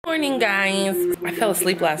Morning, guys. I fell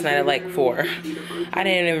asleep last night at like 4. I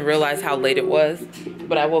didn't even realize how late it was,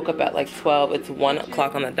 but I woke up at like 12. It's 1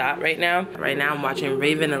 o'clock on the dot right now. Right now I'm watching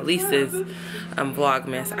Raven Elise's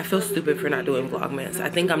Vlogmas. I feel stupid for not doing Vlogmas. I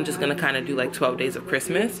think I'm just gonna kind of do like 12 days of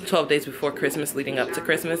Christmas, 12 days before Christmas leading up to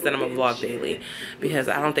Christmas. Then I'm gonna vlog daily because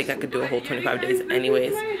I don't think I could do a whole 25 days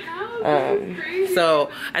anyways. So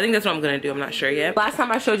I think that's what I'm gonna do. I'm not sure yet. Last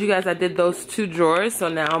time I showed you guys I did those 2 drawers, so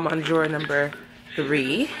now I'm on drawer number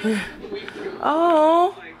 3.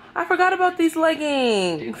 Oh, I forgot about these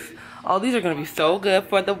leggings. Oh, these are gonna be so good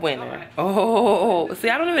for the winter. Oh, see,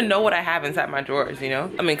 I don't even know what I have inside my drawers, you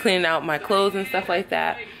know? I mean, cleaning out my clothes and stuff like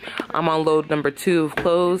that. I'm on load number 2 of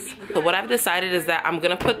clothes. So what I've decided is that I'm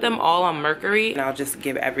gonna put them all on Mercury and I'll just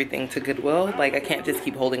give everything to Goodwill. Like, I can't just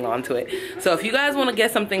keep holding on to it. So if you guys wanna get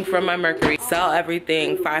something from my Mercury, sell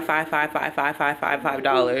everything,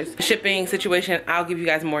 $5. Shipping situation, I'll give you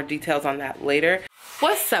guys more details on that later.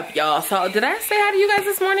 What's up, y'all? So did I say hi to you guys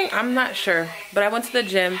this morning? I'm not sure, but I went to the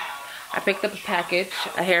gym. I picked up a package,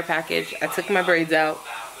 a hair package. I took my braids out.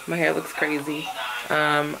 My hair looks crazy.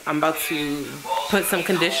 I'm about to put some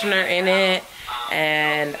conditioner in it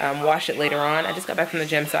and wash it later on. I just got back from the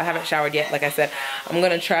gym, so I haven't showered yet. Like I said, I'm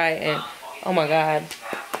gonna try and, oh my God.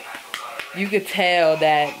 You could tell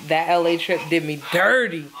that LA trip did me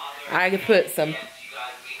dirty. I could put some,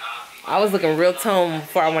 I was looking real toned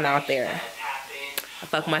before I went out there. I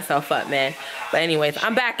fucked myself up, man. But anyways,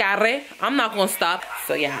 I'm back at it. I'm not gonna stop.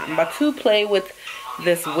 So yeah, I'm about to play with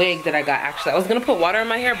this wig that I got. Actually, I was gonna put water in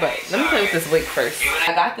my hair, but let me play with this wig first.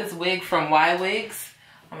 I got this wig from Y Wigs.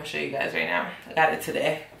 I'm gonna show you guys right now. I got it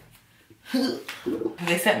today.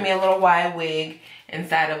 They sent me a little Y wig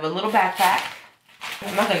inside of a little backpack.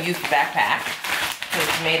 I'm not gonna use the backpack because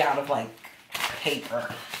it's made out of like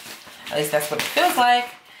paper. At least that's what it feels like.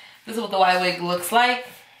 This is what the Y wig looks like.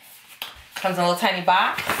 Comes in a little tiny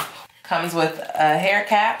box. Comes with a hair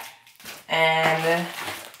cap and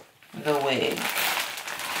the wig.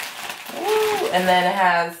 Ooh, and then it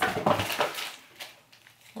has,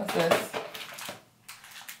 what's this?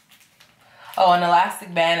 Oh, an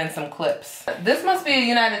elastic band and some clips. This must be a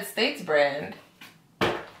United States brand.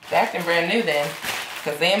 They're acting brand new then.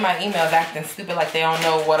 Because they in my emails acting stupid like they don't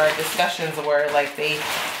know what our discussions were. Like they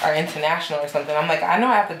are international or something. I'm like, I know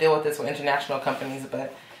I have to deal with this with international companies,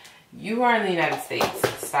 but you are in the United States.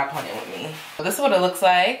 Stop playing with me. So this is what it looks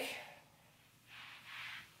like.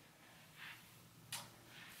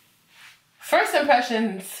 First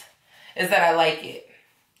impressions is that I like it.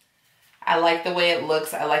 I like the way it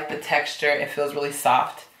looks. I like the texture. It feels really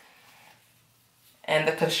soft. And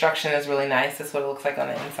the construction is really nice. This is what it looks like on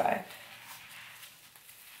the inside.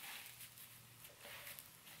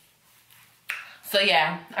 So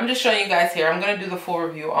yeah, I'm just showing you guys here. I'm going to do the full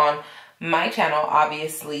review on my channel,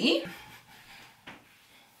 obviously.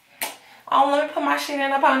 Oh, let me put my shit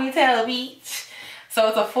in a ponytail, bitch. So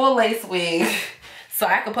it's a full lace wig, so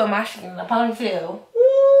I can put my shit in a ponytail.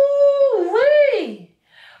 Woo-wee!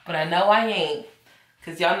 But I know I ain't,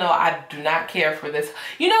 because y'all know I do not care for this.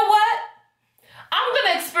 You know what? I'm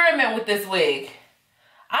going to experiment with this wig.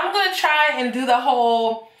 I'm going to try and do the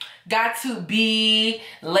whole got to be,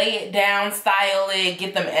 lay it down, style it,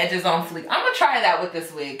 get them edges on fleek. I'm gonna try that with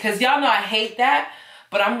this wig because y'all know I hate that,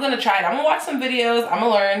 but I'm gonna try it. I'm gonna watch some videos, I'm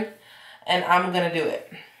gonna learn, and I'm gonna do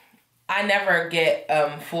it. I never get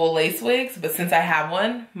full lace wigs, but since I have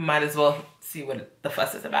one, might as well see what the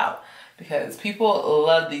fuss is about because people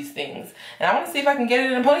love these things. And I want to see if I can get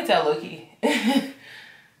it in a ponytail, Loki. I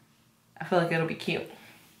feel like it'll be cute.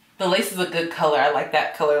 The lace is a good color. I like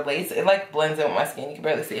that color lace. It like blends in with my skin. You can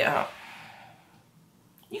barely see it, huh?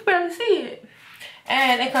 You can barely see it.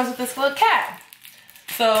 And it comes with this little cap.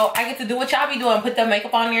 So I get to do what y'all be doing. Put the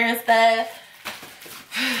makeup on here and stuff.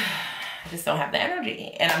 I just don't have the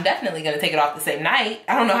energy. And I'm definitely going to take it off the same night.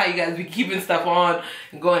 I don't know how you guys be keeping stuff on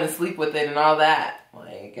and going to sleep with it and all that.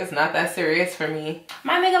 Like, it's not that serious for me.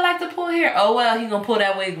 My nigga like to pull hair. Oh, well, he gonna pull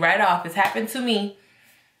that wig right off. It's happened to me.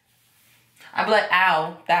 I'd be like,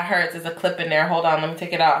 ow, that hurts. There's a clip in there. Hold on, let me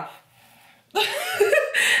take it off.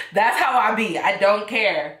 That's how I be. I don't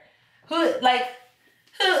care. Who am I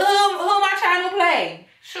trying to play?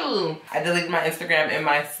 Shoot. I deleted my Instagram and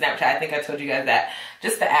my Snapchat. I think I told you guys that.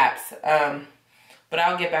 Just the apps. But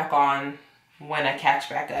I'll get back on when I catch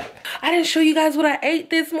back up. I didn't show you guys what I ate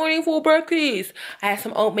this morning for breakfast. I had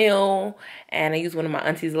some oatmeal and I used one of my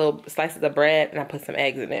auntie's little slices of bread and I put some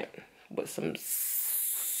eggs in it with some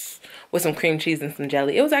cream cheese and some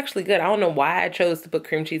jelly. It was actually good. I don't know why I chose to put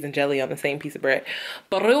cream cheese and jelly on the same piece of bread,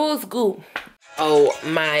 but it was good. Oh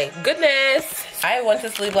my goodness. I went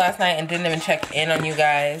to sleep last night and didn't even check in on you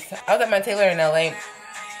guys. I was at my tailor in LA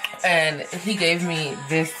and he gave me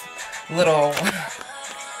this little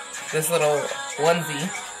onesie.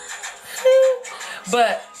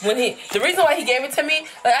 But when the reason why he gave it to me,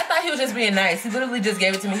 like, I thought he was just being nice. He literally just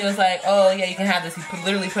gave it to me. He was like, oh yeah, you can have this. He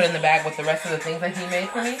literally put it in the bag with the rest of the things that he made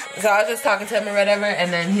for me. So I was just talking to him or whatever,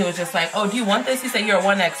 and then he was just like, oh, do you want this? He said, you're a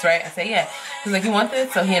 1X, right? I said, yeah. He's like, you want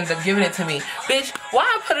this? So he ended up giving it to me. Bitch, why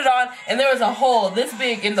I put it on and there was a hole this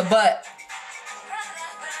big in the butt?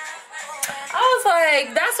 I was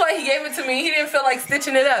like, that's why he gave it to me. He didn't feel like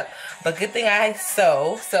stitching it up. But good thing I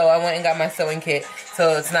sew. So I went and got my sewing kit.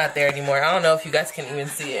 So it's not there anymore. I don't know if you guys can even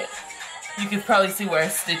see it. You can probably see where I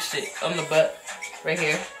stitched it on the butt. Right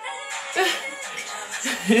here.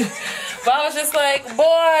 But I was just like,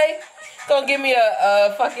 boy, gonna give me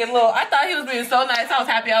a fucking little... I thought he was being so nice. I was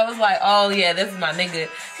happy. I was like, oh yeah, this is my nigga.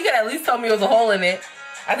 He could at least tell me it was a hole in it.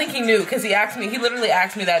 I think he knew because he literally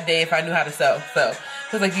asked me that day if I knew how to sew. So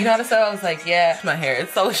he was like, you know how to sew? I was like, yeah. My hair is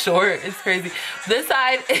so short. It's crazy. This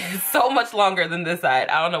side is so much longer than this side.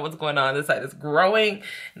 I don't know what's going on. This side is growing.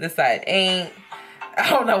 This side ain't. I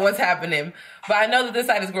don't know what's happening. But I know that this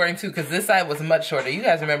side is growing too because this side was much shorter. You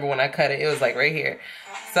guys remember when I cut it, it was like right here.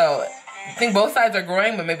 So I think both sides are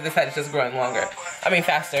growing, but maybe this side is just growing longer. I mean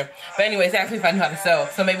faster. But anyways, he asked me if I knew how to sew.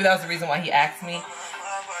 So maybe that was the reason why he asked me.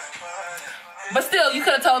 But still, you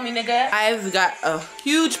could have told me, nigga. I've got a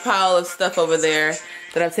huge pile of stuff over there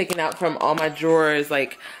that I've taken out from all my drawers.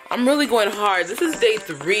 Like, I'm really going hard. This is day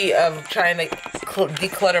 3 of trying to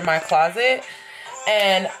declutter my closet.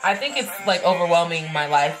 And I think it's, like, overwhelming my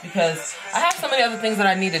life because I have so many other things that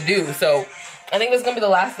I need to do. So, I think this is going to be the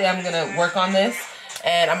last day I'm going to work on this.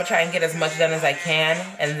 And I'm going to try and get as much done as I can.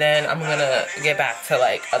 And then I'm going to get back to,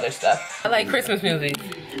 like, other stuff. I like Christmas movies.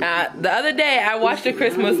 The other day, I watched a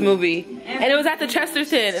Christmas movie. And it was at the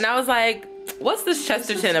Chesterton. And I was like, what's this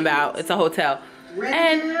Chesterton about? It's a hotel.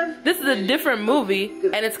 And this is a different movie.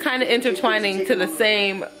 And it's kind of intertwining to the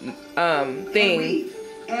same thing.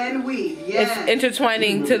 And weed, yeah. It's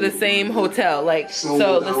intertwining to the same hotel. Like,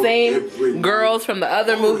 so the same girls from the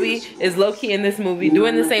other movie is low-key in this movie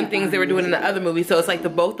doing the same things they were doing in the other movie. So it's like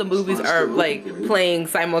both the movies are like playing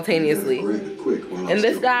simultaneously. And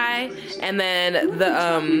this guy and then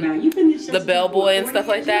the bellboy and stuff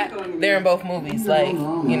like that, they're in both movies, like,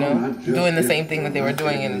 you know, doing the same thing that they were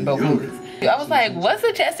doing in both movies. I was like, what's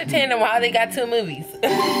the Chesterton and why they got 2 movies?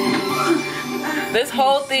 This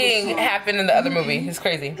whole thing happened in the other movie. It's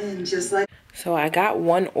crazy. So I got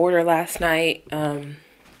one order last night, and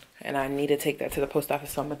I need to take that to the post office,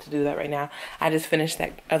 so I'm about to do that right now. I just finished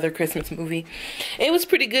that other Christmas movie. It was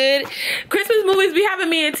pretty good. Christmas movies be having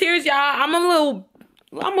me in tears, y'all. I'm a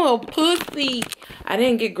little pussy. I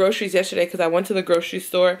didn't get groceries yesterday because I went to the grocery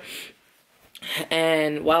store,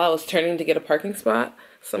 and while I was turning to get a parking spot,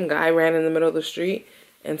 some guy ran in the middle of the street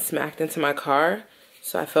and smacked into my car.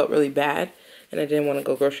 So I felt really bad. And I didn't want to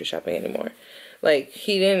go grocery shopping anymore. Like,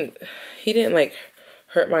 he didn't like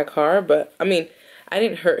hurt my car, but I mean, I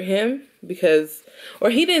didn't hurt him because,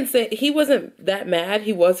 or he didn't say, he wasn't that mad.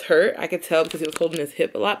 He was hurt. I could tell because he was holding his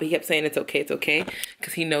hip a lot, but he kept saying it's okay,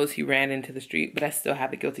 because he knows he ran into the street. But I still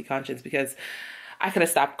have a guilty conscience because I could have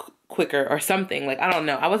stopped quicker or something. Like, I don't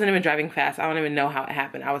know. I wasn't even driving fast. I don't even know how it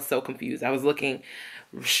happened. I was so confused. I was looking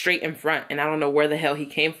straight in front, and I don't know where the hell he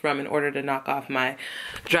came from in order to knock off my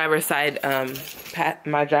driver's side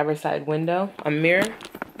window, a mirror.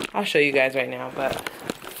 I'll show you guys right now, but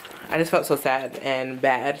I just felt so sad and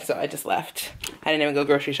bad, so I just left. I didn't even go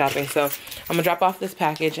grocery shopping, so I'm gonna drop off this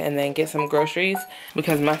package and then get some groceries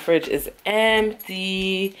because my fridge is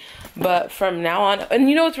empty. But from now on, and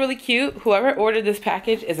you know what's really cute? Whoever ordered this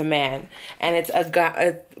package is a man, and it's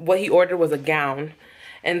what he ordered was a gown.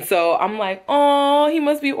 And so I'm like, oh, he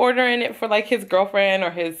must be ordering it for like his girlfriend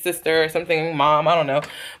or his sister or something, mom, I don't know.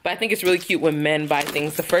 But I think it's really cute when men buy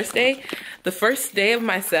things. The first day of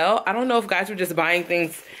my sale, I don't know if guys were just buying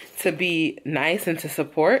things to be nice and to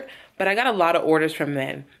support, but I got a lot of orders from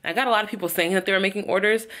men. I got a lot of people saying that they were making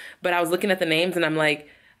orders, but I was looking at the names and I'm like,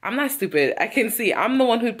 I'm not stupid. I can see. I'm the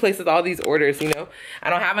one who places all these orders, you know?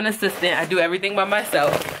 I don't have an assistant. I do everything by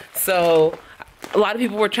myself. So a lot of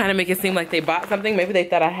people were trying to make it seem like they bought something. Maybe they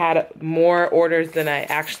thought I had more orders than I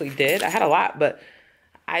actually did. I had a lot, but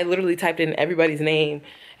I literally typed in everybody's name,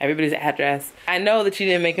 everybody's address. I know that you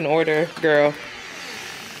didn't make an order, girl.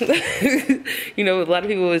 You know, a lot of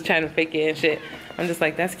people was trying to fake it and shit. I'm just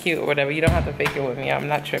like, that's cute or whatever. You don't have to fake it with me. I'm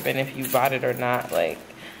not tripping if you bought it or not. Like,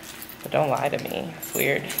 but don't lie to me. It's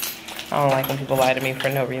weird. I don't like when people lie to me for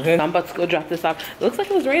no reason. I'm about to go drop this off. It looks like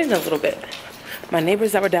it was raining a little bit. My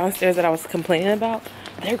neighbors that were downstairs that I was complaining about,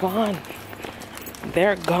 they're gone.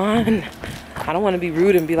 They're gone. I don't want to be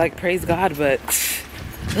rude and be like, praise God, but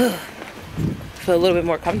feel a little bit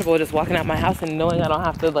more comfortable just walking out my house and knowing I don't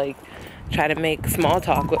have to like try to make small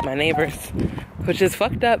talk with my neighbors, which is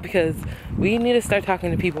fucked up because we need to start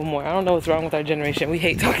talking to people more. I don't know what's wrong with our generation. We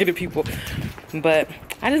hate talking to people, but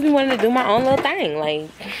I just been wanting to do my own little thing. Like,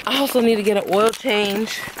 I also need to get an oil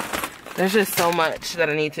change. There's just so much that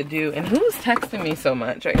I need to do. And who's texting me so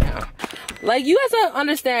much right now? Like, you guys don't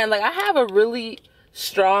understand. Like, I have a really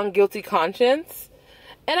strong guilty conscience.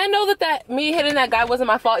 And I know that me hitting that guy wasn't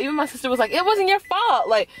my fault. Even my sister was like, it wasn't your fault.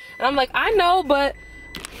 Like, and I'm like, I know, but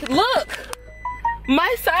look,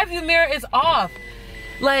 my side view mirror is off.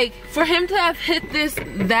 Like, for him to have hit this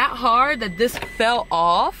that hard that this fell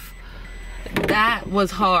off, that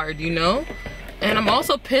was hard, you know? And I'm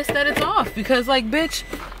also pissed that it's off because, like, bitch,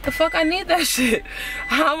 the fuck, I need that shit.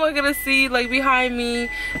 How am I gonna see, like, behind me?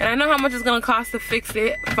 And I know how much it's gonna cost to fix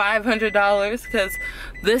it, $500, because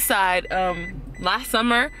this side, last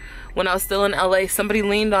summer when I was still in LA, somebody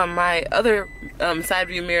leaned on my other side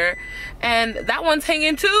view mirror and that one's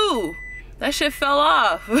hanging too. That shit fell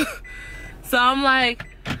off. So I'm like,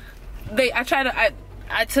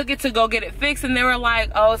 I took it to go get it fixed and they were like,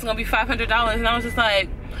 oh, it's gonna be $500. And I was just like,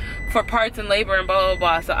 for parts and labor and blah, blah,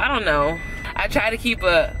 blah. So I don't know. I try to keep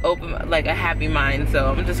a happy mind.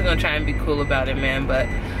 So I'm just gonna try and be cool about it, man. But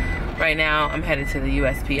right now, I'm headed to the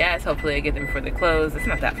USPS. Hopefully I get them before they close. It's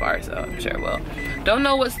not that far, so I'm sure it will. Don't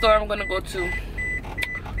know what store I'm gonna go to.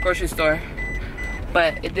 Grocery store.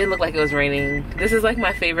 But it did look like it was raining. This is like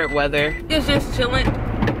my favorite weather. It's just chilling.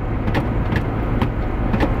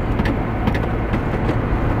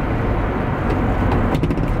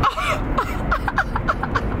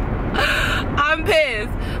 I'm pissed.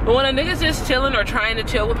 But when a nigga's just chilling or trying to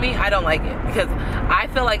chill with me, I don't like it. Because I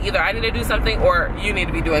feel like either I need to do something or you need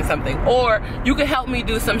to be doing something. Or you can help me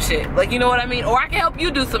do some shit. Like, you know what I mean? Or I can help you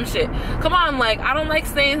do some shit. Come on, like, I don't like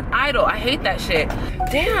staying idle. I hate that shit.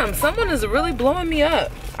 Damn, someone is really blowing me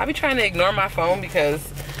up. I be trying to ignore my phone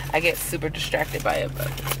because I get super distracted by it.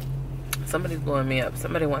 But somebody's blowing me up.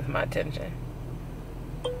 Somebody wants my attention.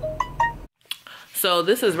 So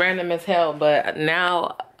this is random as hell, but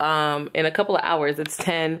now in a couple of hours, it's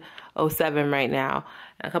 10:07 right now.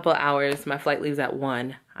 In a couple of hours, my flight leaves at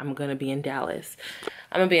 1. I'm gonna be in Dallas.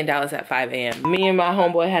 I'm gonna be in Dallas at 5 a.m. Me and my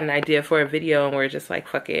homeboy had an idea for a video and we're just like,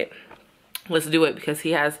 fuck it. Let's do it because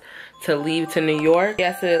he has to leave to New York. He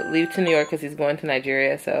has to leave to New York because he's going to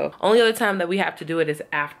Nigeria. So only other time that we have to do it is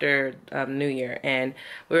after New Year. And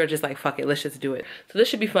we were just like, fuck it, let's just do it. So this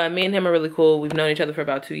should be fun. Me and him are really cool. We've known each other for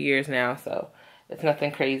about 2 years now. So it's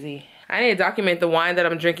nothing crazy. I need to document the wine that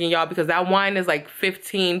I'm drinking, y'all, because that wine is like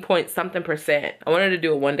 15-point-something%. I wanted to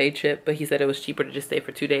do a one-day trip, but he said it was cheaper to just stay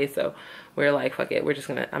for 2 days. So we're like, fuck it,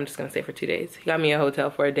 I'm just gonna stay for 2 days. He got me a hotel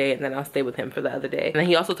for a day and then I'll stay with him for the other day. And then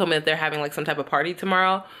he also told me that they're having like some type of party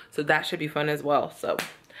tomorrow. So that should be fun as well. So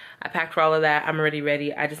I packed for all of that. I'm already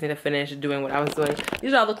ready. I just need to finish doing what I was doing.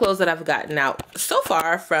 These are all the clothes that I've gotten out so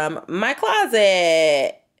far from my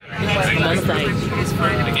closet. I'm on the plane,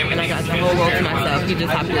 and I got the whole road to myself. He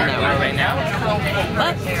just hopped in that road right now. But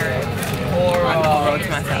I got the whole road to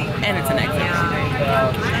myself, and it's an exit.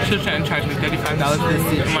 She was trying to charge me $35 for this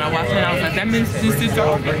seat, and when I watched it, I was like, that means this seat's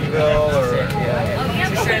over.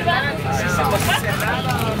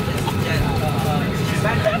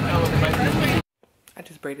 I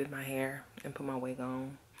just braided my hair and put my wig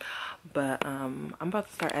on, but I'm about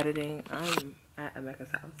to start editing. I'm at Emeka's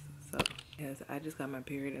house, so because I just got my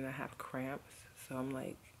period and I have cramps, so I'm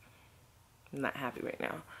like not happy right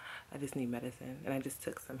now. I just need medicine, and I just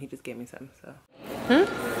took some. He just gave me some, so.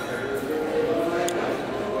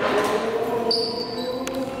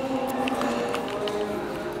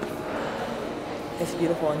 It's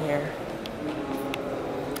beautiful in here.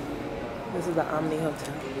 This is the Omni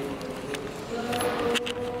Hotel.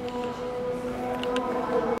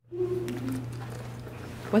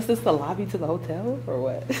 What's this, the lobby to the hotel or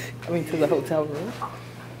what? I mean, to the hotel room.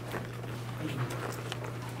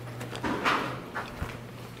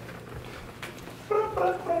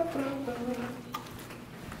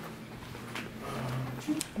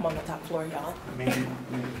 I'm on the top floor, y'all. I mean,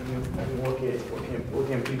 what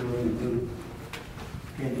can people really do?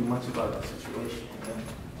 Can't do much about the situation.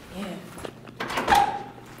 Yeah.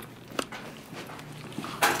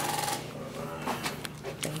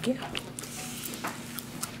 Thank you.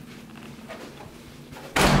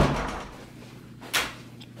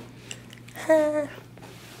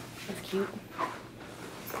 That's cute.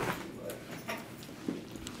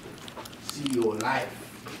 See your life.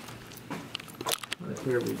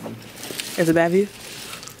 Is it bad view?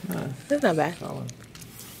 No. It's not bad.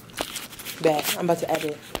 Bad. I'm about to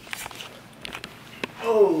edit.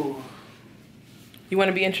 Oh. You want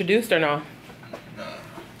to be introduced or no? No.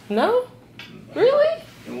 No? Really?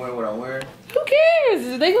 And wear what I wear. Who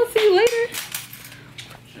cares? They gonna see you later.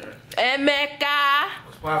 Sure. Emeka,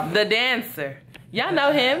 the dancer. Y'all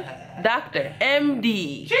know him. Dr.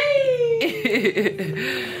 MD.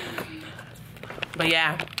 But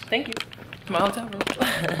yeah, thank you. My hotel room.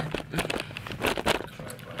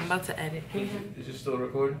 I'm about to edit. Is it still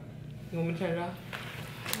recording? You want me to turn it off?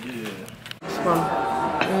 Yeah.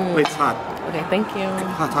 Wait, it's hot. Okay, thank you.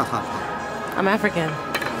 Hot. I'm African.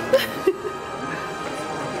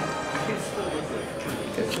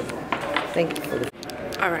 Thank you.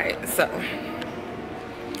 Alright, so I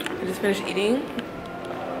just finished eating.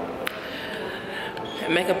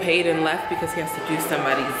 Mecca paid and left because he has to do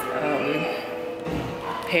somebody's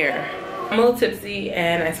hair. I'm a little tipsy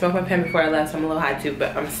and I smoked my pen before I left, so I'm a little high too,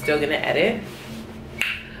 but I'm still gonna edit.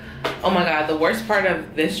 Oh my god, the worst part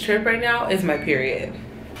of this trip right now is my period.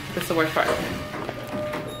 That's the worst part.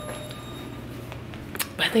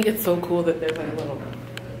 But I think it's so cool that there's like a little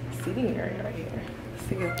seating area right here.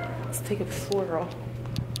 Let's take a swirl.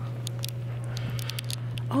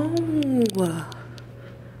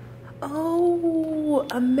 Oh,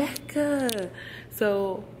 Emeka.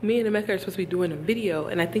 So me and Emeka are supposed to be doing a video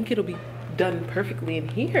and I think it'll be done perfectly in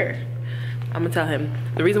here. I'm gonna tell him.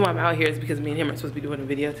 The reason why I'm out here is because me and him are supposed to be doing a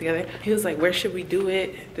video together. He was like, where should we do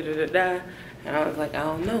it? Da, da, da, da. And I was like, I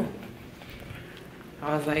don't know.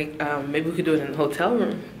 I was like, maybe we could do it in the hotel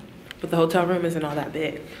room. But the hotel room isn't all that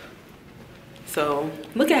big. So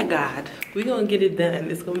look at God. We're gonna get it done.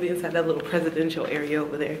 It's gonna be inside that little presidential area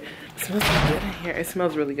over there. It smells really good in here. It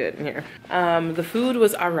smells really good in here. The food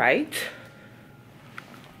was all right.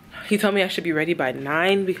 He told me I should be ready by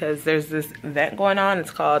 9 because there's this event going on.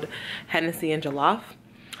 It's called Hennessy and Jollof.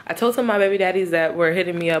 I told some of my baby daddies that were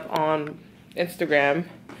hitting me up on Instagram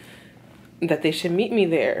that they should meet me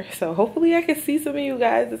there. So hopefully I can see some of you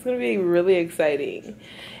guys. It's gonna be really exciting.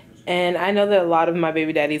 And I know that a lot of my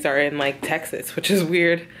baby daddies are in like Texas, which is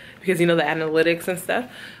weird because you know the analytics and stuff.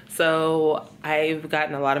 So I've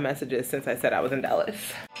gotten a lot of messages since I said I was in Dallas.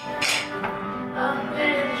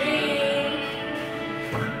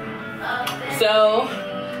 So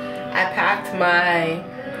I packed my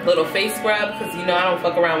little face scrub because you know I don't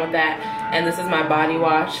fuck around with that. And this is my body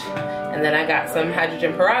wash. And then I got some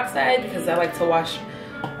hydrogen peroxide because I like to wash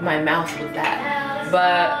my mouth with that.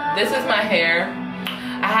 But this is my hair.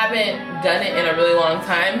 I haven't done it in a really long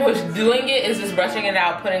time, which doing it is just brushing it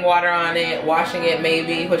out, putting water on it, washing it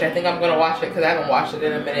maybe, which I think I'm gonna wash it because I haven't washed it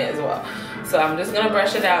in a minute as well. So I'm just gonna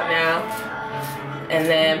brush it out now and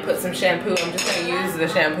then put some shampoo. I'm just gonna use the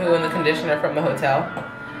shampoo and the conditioner from the hotel.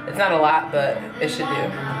 It's not a lot, but it should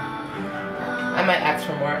do. I might ask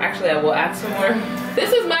for more. Actually, I will ask for more.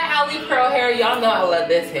 This is my Ali Pearl hair. Y'all know I love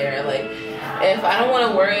this hair. Like, if I don't want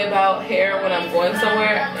to worry about hair when I'm going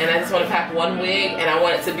somewhere and I just want to pack one wig and I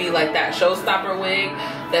want it to be like that showstopper wig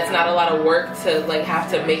that's not a lot of work to like have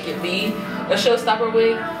to make it be a showstopper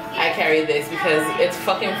wig, I carry this because it's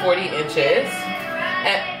fucking 40 inches.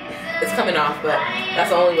 And it's coming off, but that's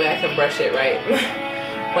the only way I can brush it right.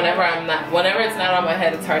 Whenever it's not on my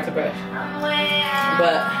head, it's hard to brush.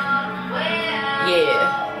 But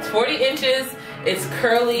yeah, it's 40 inches. It's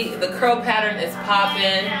curly. The curl pattern is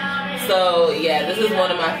popping. So yeah, this is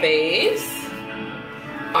one of my faves.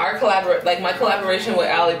 My collaboration with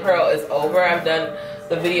Ali Pearl is over. I've done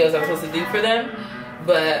the videos I'm supposed to do for them,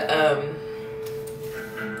 but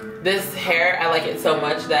this hair, I like it so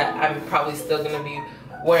much that I'm probably still gonna be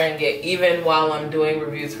wearing it even while I'm doing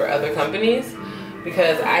reviews for other companies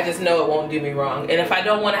because I just know it won't do me wrong. And if I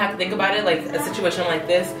don't want to have to think about it, like a situation like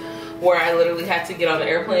this where I literally had to get on the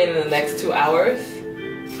airplane in the next 2 hours,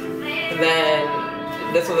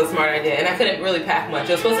 then this was a smart idea. And I couldn't really pack much.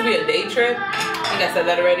 It was supposed to be a day trip. I think I said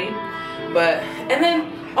that already. And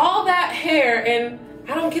then all that hair, and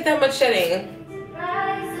I don't get that much shedding.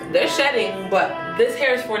 They're shedding, but this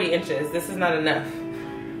hair is 40 inches. This is not enough.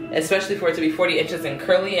 Especially for it to be 40 inches and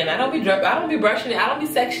curly, and I don't be brushing it, I don't be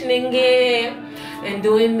sectioning it and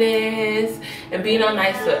doing this and being all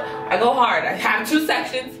nice to it. I go hard. I have 2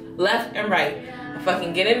 sections, left and right. I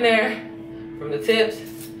fucking get in there from the tips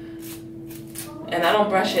and I don't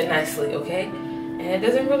brush it nicely, okay? And it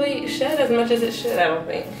doesn't really shed as much as it should, I don't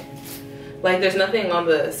think. Like there's nothing on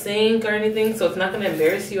the sink or anything, so it's not gonna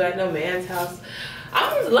embarrass you at no man's house.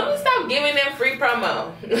 Let me stop giving them free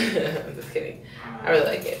promo. I'm just kidding. I really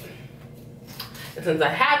like it. And since I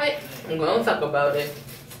have it, I'm gonna talk about it.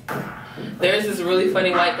 There's this really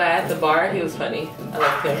funny white guy at the bar. He was funny. I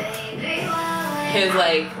liked him. His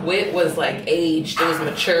like wit was like aged. It was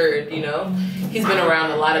matured, you know? He's been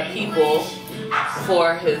around a lot of people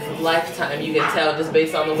for his lifetime. You can tell just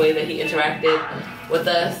based on the way that he interacted with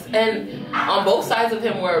us. And on both sides of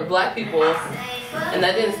him were black people. And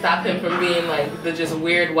that didn't stop him from being like the just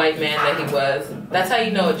weird white man that he was. That's how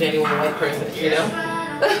you know a genuine white person, you know?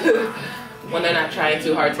 When they're not trying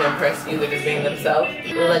too hard to impress you, they're just being themselves.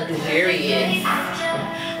 Luxurious.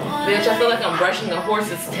 Bitch, I feel like I'm brushing a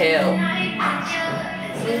horse's tail.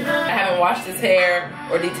 I haven't washed his hair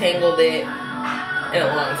or detangled it in a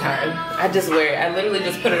long time. I just wear it. I literally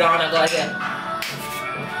just put it on and go like that.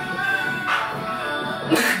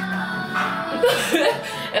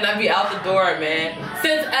 And I'd be out the door, man.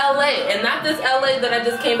 Since LA, and not this LA that I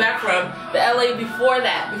just came back from, the LA before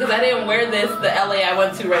that, because I didn't wear this, the LA I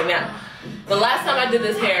went to right now. The last time I did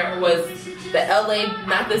this hair was the LA,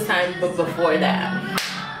 not this time, but before that.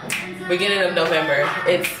 Beginning of November.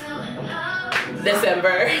 It's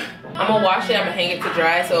December. I'm gonna wash it, I'm gonna hang it to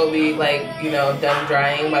dry so it'll be like, you know, done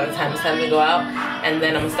drying by the time it's time to go out. And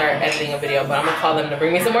then I'm gonna start editing a video, but I'm gonna call them to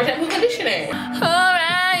bring me some more shampoo conditioner.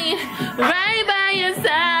 Alright, right by your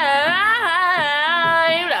side.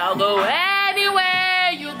 I'll go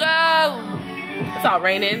anywhere you go. It's all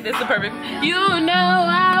raining, this is the perfect. You know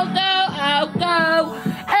I'll go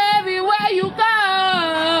everywhere you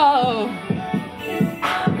go.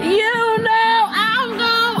 You know I'll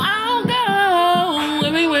go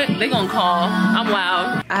everywhere. They gonna call. I'm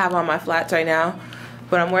loud. I have on my flats right now,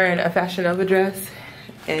 but I'm wearing a Fashion Nova dress,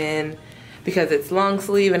 and because it's long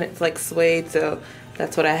sleeve and it's like suede, so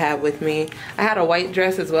that's what I have with me. I had a white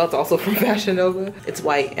dress as well. It's also from Fashion Nova. It's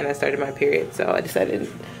white, and I started my period, so I decided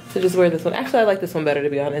to just wear this one. Actually, I like this one better, to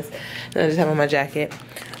be honest. And I just have on my jacket.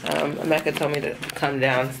 Emeka told me to come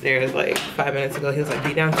downstairs like 5 minutes ago. He was like,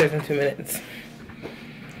 be downstairs in 2 minutes.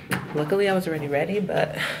 Luckily, I was already ready,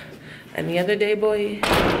 but any other day, boy,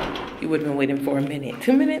 you would have been waiting for a minute.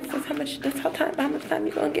 2 minutes, that's how much time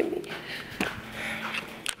you gonna give me?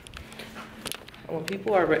 When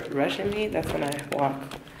people are rushing me, that's when I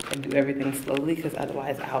walk and do everything slowly, because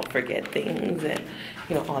otherwise I'll forget things and,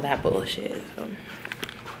 you know, all that bullshit. So.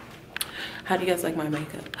 How do you guys like my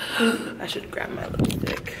makeup? I should grab my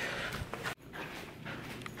lipstick.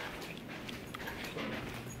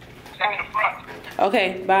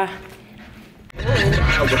 Okay, bye.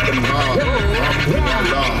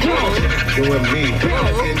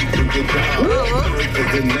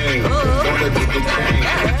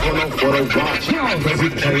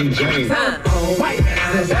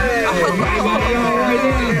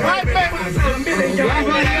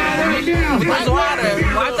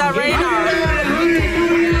 Wipe that rain off.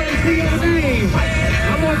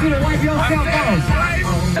 I want you to wipe yourself off.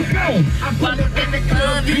 Let's go. I'm in the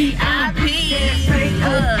club VIP.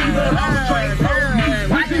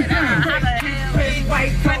 Wipe it out.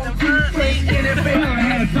 White top, plate in it.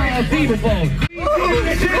 It's unbelievable.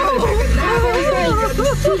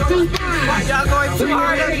 Y'all going too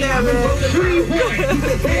hard up there, man.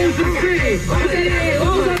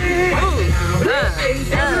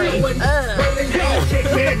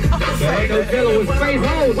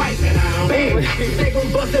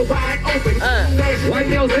 Wipe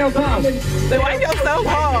yourself off. Say, wipe yourself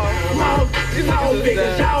off.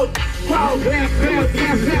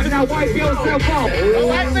 Now wipe yourself off.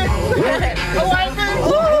 Wipe it. Wipe it.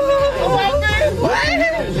 Wipe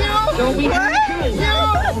it. Show me how it goes.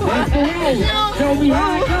 Show me how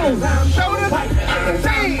it goes. Show them.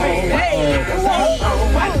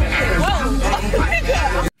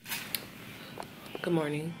 Good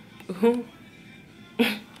morning.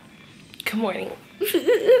 Good morning.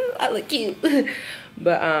 I look cute.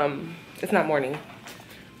 But it's not morning.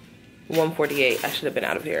 1:48. I should have been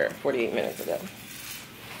out of here 48 minutes ago.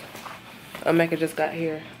 Emeka just got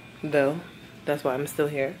here though. That's why I'm still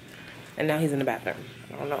here. And now he's in the bathroom.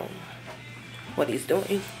 I don't know what he's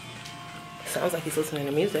doing. Sounds like he's listening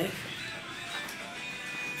to music.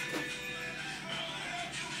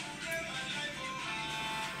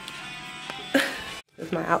 This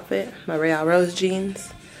is my outfit, my Reyal Rose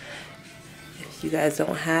jeans. If you guys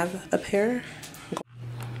don't have a pair.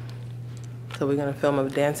 So we're gonna film a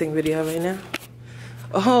dancing video right now.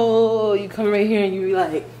 Oh, you come right here and you be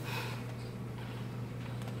like,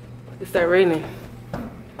 it start raining.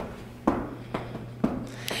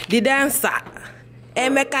 The dancer.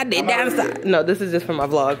 Emeka the dancer. No, this is just for my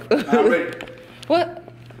vlog. What?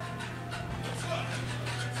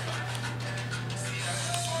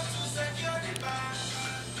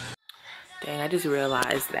 Dang, I just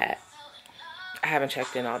realized that I haven't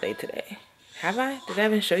checked in all day today. Have I? Did I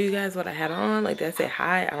even show you guys what I had on? Like, did I say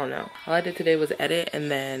hi? I don't know. All I did today was edit,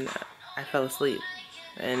 and then I fell asleep.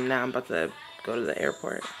 And now I'm about to go to the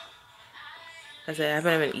airport. I said, I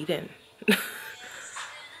haven't even eaten.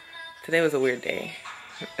 Today was a weird day.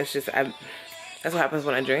 It's just, That's what happens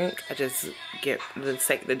when I drink. I just get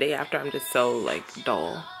the day after, I'm just so like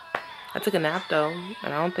dull. I took a nap though,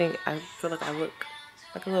 and I feel like I look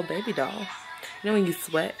like a little baby doll. You know when you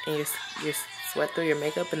sweat and you sweat through your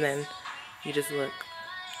makeup and then you just look,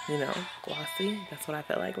 you know, glossy? That's what I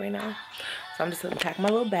feel like right now. So I'm just gonna pack my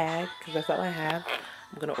little bag because that's all I have.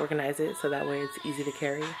 I'm gonna organize it so that way it's easy to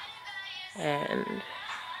carry. And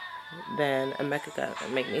then Emeka got to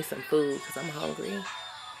make me some food because I'm hungry.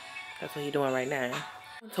 That's what he's doing right now.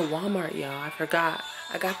 I went to Walmart, y'all. I forgot.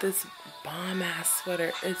 I got this bomb ass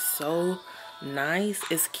sweater. It's so nice.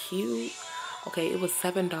 It's cute. Okay, it was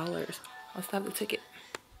 $7. I'll stop the ticket.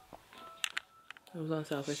 It was on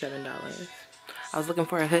sale for $7. I was looking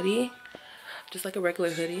for a hoodie, just like a regular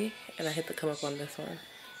hoodie, and I hit the come up on this one.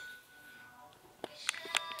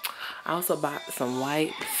 I also bought some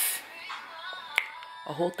wipes,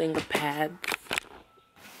 a whole thing of pads,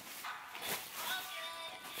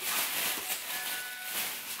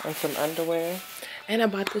 and some underwear. And I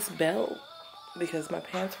bought this belt because my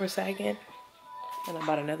pants were sagging. And I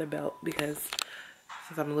bought another belt because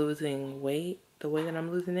since I'm losing weight, the way that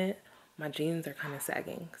I'm losing it, my jeans are kind of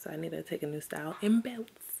sagging. So I need to take a new style in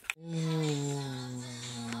belts. I'm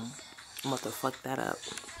about to fuck that up.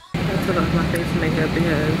 I took off my face makeup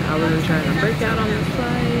because I wasn't trying to break out on this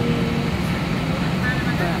flight. But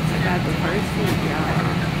I got the first seat, y'all.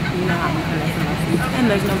 You know how I'm gonna see my seat. And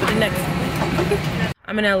there's nobody next to me.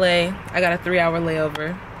 I'm in LA. I got a 3-hour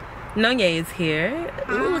layover. Nonye is here.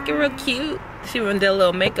 Ooh, looking real cute. She even did a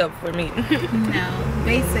little makeup for me. No,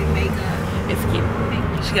 basic makeup. It's cute.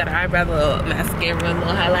 She got her eyebrow, a little mascara, a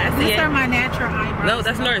little highlights. These are my natural eyebrows. No,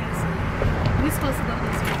 that's North. We supposed to go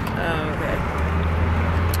this way. Oh, okay.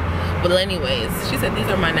 Well, anyways, she said these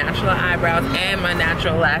are my natural eyebrows and my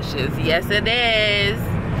natural lashes. Yes, it is.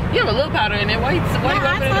 You have a little powder in it. Why you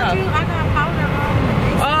wiping it off? I told you I got powder on.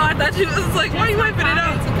 Oh, I thought you was like, why you wiping it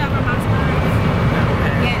off? To cover my spots.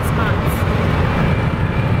 Yeah, spots.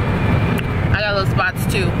 I got little spots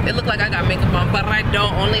too. It looked like I got makeup on, but I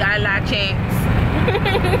don't. Only eyelashes.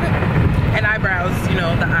 And eyebrows, you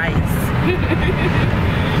know, the eyes.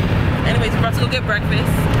 Anyways, we're about to go get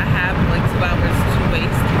breakfast. I have like 2 hours to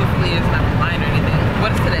waste. Hopefully it's not a line or anything.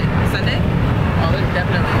 What is today? Sunday? Oh, there's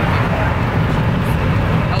definitely gonna be a line.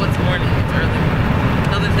 Oh, it's morning. It's early.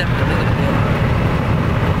 No, there's definitely gonna be a line.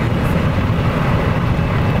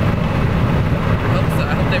 I hope so.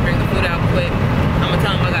 I hope they bring the food out quick. I'm gonna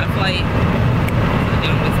tell them I got a flight. So they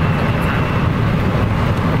don't waste my fucking time.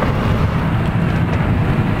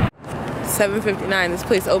 7:59. This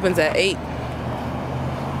place opens at 8.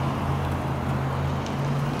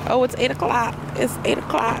 Oh, it's 8 o'clock. It's 8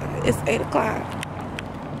 o'clock. It's 8 o'clock.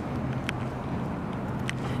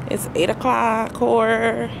 It's 8 o'clock,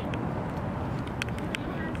 whore.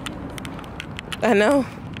 I know.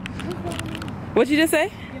 What'd you just say?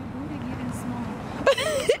 Your booty getting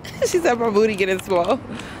small. She said my booty getting small.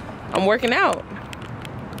 I'm working out.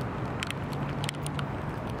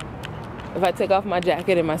 If I take off my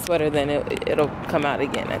jacket and my sweater, then it'll come out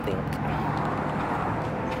again, I think.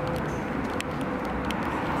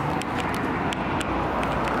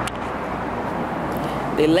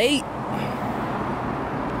 They late.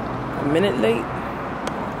 A minute late.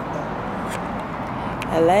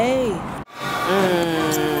 LA.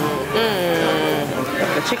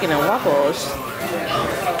 The chicken and waffles.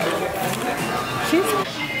 She's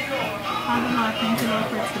Father Lord, thank you, Lord,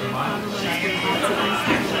 for today. Father Lord, as we're about to eat,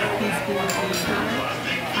 Father Lord, please be with us, Lord.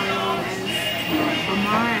 Father Lord, as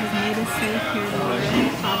Amara has made us safe here, Lord.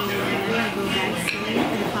 Father Lord, let her go back safe.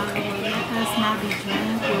 And Father Lord, let us not be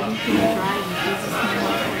drunk where we can drive in Jesus'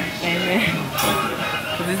 name. Amen.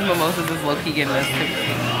 Cause these mimosas is low-key getting us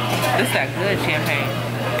tipsy. This is that good champagne.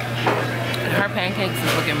 Her pancakes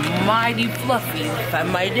is looking mighty fluffy, if I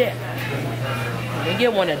might add. Let me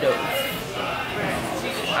get one of those.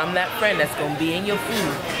 I'm that friend that's gonna be in your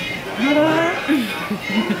food.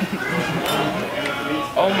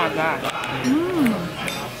 Oh my God.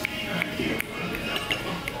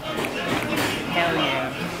 Hell yeah.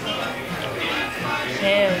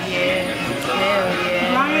 Hell yeah. Hell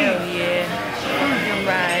yeah. Hell yeah. You're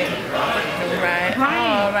right. You're right.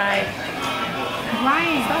 All right.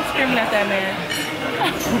 Ryan, Stop screaming at that man.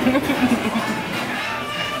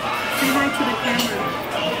 say hi to the camera.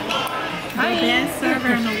 The best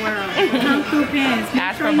server in the world. Come through pins.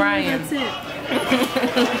 Ask for Brian. That's it.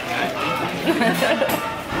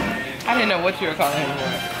 I didn't know what you were calling him.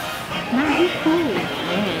 No, he's cool.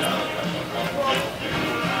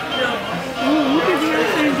 Oh, look at the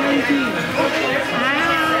outside jersey.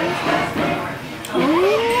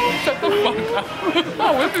 Shut the fuck up. I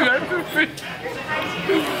wish you had to see.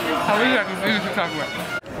 I wish I could see what you're talking about.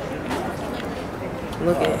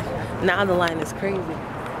 Look at, now the line is crazy.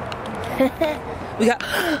 We got,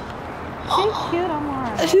 She's cute,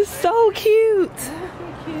 Amara. she's so cute.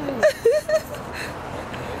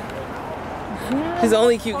 She's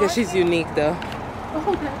only cute because she's unique though.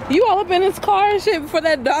 You all up in his car and shit before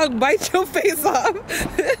that dog bites your face off.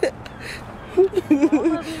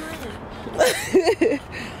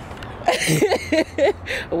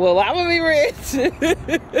 Well, I'm gonna be rich.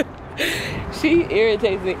 She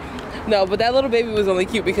irritates me. No, but that little baby was only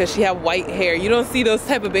cute because she had white hair. You don't see those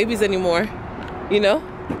type of babies anymore, you know?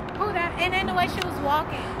 Oh, that, and then the way she was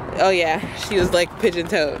walking. Oh yeah, she was like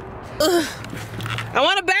pigeon-toed. I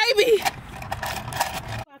want a baby.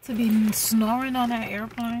 About to be snoring on that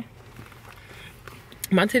airplane.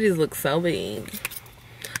 My titties look so big.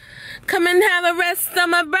 Come and have a rest on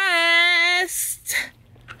my breast.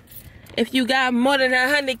 If you got more than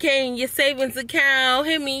 100K in your savings account,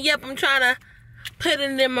 hit me up. I'm trying to put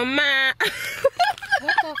it in my mind.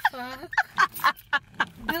 What the fuck?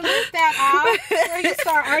 Delete that off before you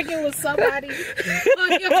start arguing with somebody.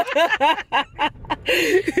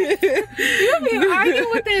 You be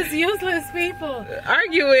arguing with these useless people.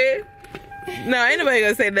 Arguing? No, ain't nobody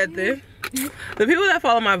gonna say nothing. The people that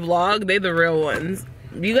follow my vlog, they the real ones.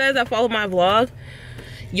 You guys that follow my vlog,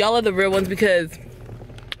 y'all are the real ones because,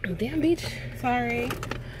 damn bitch. Sorry.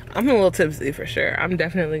 I'm a little tipsy for sure. I'm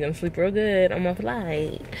definitely gonna sleep real good on my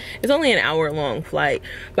flight. It's only an hour-long flight,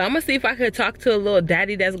 but I'm gonna see if I could talk to a little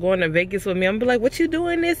daddy that's going to Vegas with me. I'm gonna be like, what you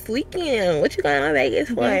doing this weekend? What you going to Vegas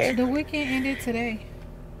for? Bitch, the weekend ended today.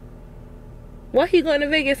 Why he going to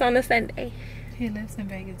Vegas on a Sunday? He lives in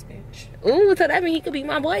Vegas, bitch. Ooh, so that means he could be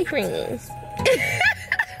my boyfriend.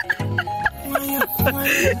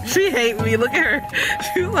 She hate me. Look at her.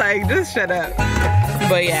 She's like, just shut up.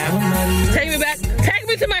 But yeah, take me back. Take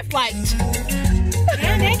me to my flight.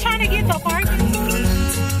 And they trying to get the parking.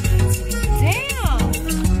 Damn.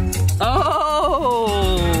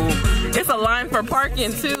 Oh, it's a line for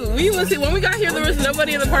parking too. We will see. When we got here, there was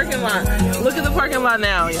nobody in the parking lot. Look at the parking lot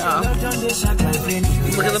now, y'all.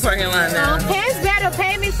 Look at the parking lot now. Pants better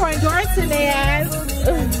pay me for endorsing their ass.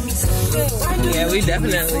 Yeah, we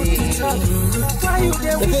definitely.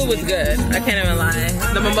 The food was good. I can't even lie.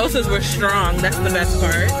 The mimosas were strong. That's the best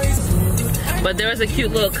part. But there was a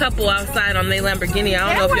cute little couple outside on their Lamborghini.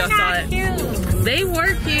 I don't know if y'all saw it. Cute. They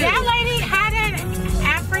were cute. That lady had an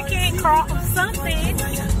African something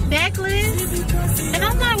necklace, and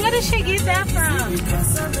I'm like, where did she get that from?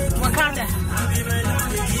 Wakanda.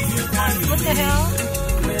 What the hell?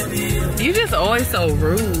 You just always so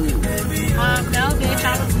rude. No, bitch,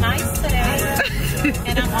 I was nice today.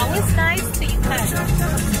 And I'm always nice to you, cousin.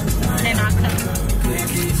 And I come.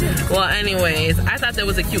 Well, anyways, I thought that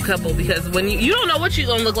was a cute couple because when you don't know what you're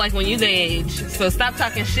gonna look like when you age. So stop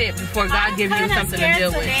talking shit before God gives you something to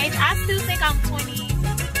deal with. I still think I'm 24.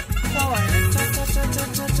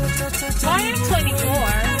 I am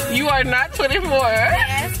 24. You are not 24.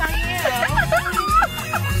 Yes, I am.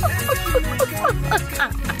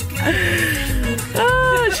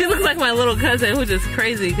 Oh, she looks like my little cousin, which is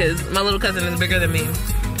crazy because my little cousin is bigger than me.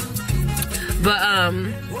 But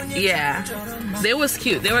yeah, they was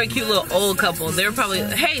cute. They were a cute little old couple. They were probably,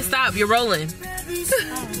 hey, stop, you're rolling.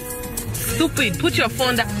 Stupid, put your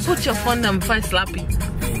phone down. Put your phone down before I slap you.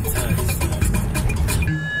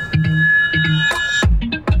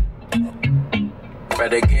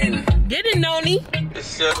 Right again. Get it, Noni. Get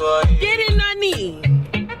it, Noni.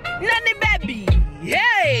 Noni, baby.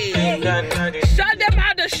 Yay! Show them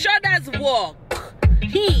how the shoulders walk.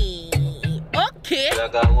 Okay.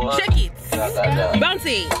 Check it. Bounce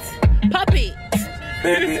it. Pop it.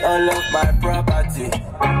 Baby, all of my property.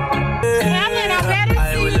 Helen, I better I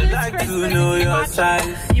see you would this like Christmas. to know your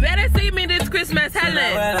size. You better see me this Christmas, When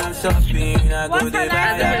Helen. I'm shopping, I What's go her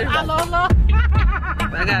there. name? Alola.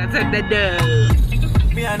 I gotta take that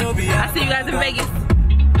down. Me, I know be I see you guys in Vegas.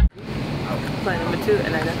 Plane number 2,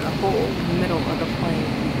 and I got the whole middle of the plane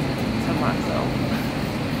to myself.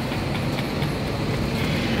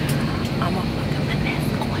 I'm a fucking finesse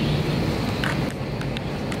queen.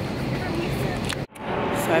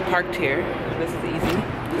 So I parked here. This is easy.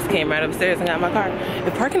 Just came right upstairs and got my car.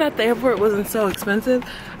 If parking at the airport wasn't so expensive,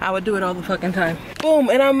 I would do it all the fucking time. Boom,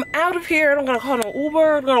 and I'm out of here. I don't gotta call no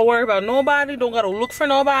Uber. Don't gotta worry about nobody. Don't gotta look for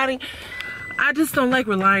nobody. I just don't like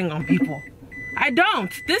relying on people. I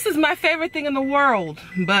don't. This is my favorite thing in the world.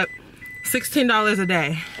 But $16 a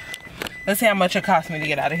day. Let's see how much it cost me to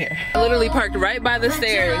get out of here. I literally parked right by the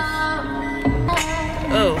stairs.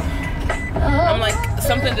 Oh. I'm like,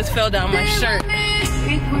 something just fell down my shirt.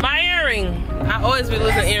 My earring. I always be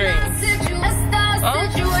losing earrings. Oh,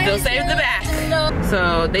 still saved the back.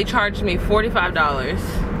 So they charged me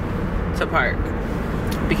 $45 to park.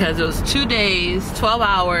 because it was 2 days, 12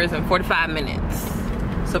 hours, and 45 minutes.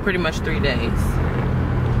 So pretty much 3 days.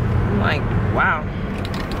 I'm like, wow,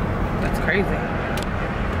 that's crazy.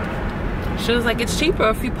 She was like, it's cheaper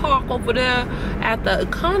if you park over there at the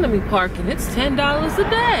economy parking. It's $10 a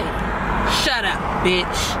day. Shut up,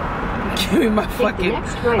 bitch. Give me my fucking,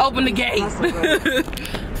 open the gate.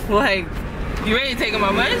 Like, you ready to take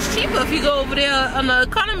my money? It's cheaper if you go over there on the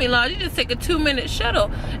economy lodge. You just take a 2-minute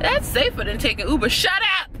shuttle. That's safer than taking Uber. Shut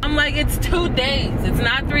up! I'm like, it's 2 days. It's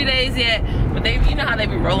not 3 days yet. But they, you know how they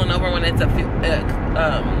be rolling over when it's a few,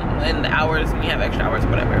 in the hours, when you have extra hours,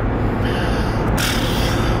 whatever.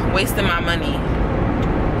 Wasting my money.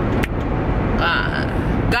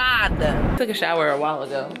 God. I took a shower a while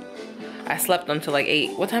ago. I slept until like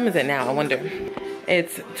 8. What time is it now? I wonder.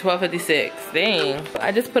 It's 12:56. Dang.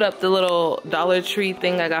 I just put up the little Dollar Tree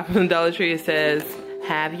thing I got from the Dollar Tree. It says,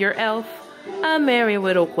 have your elf a merry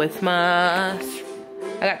little Christmas.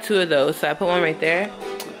 I got 2 of those, so I put one right there.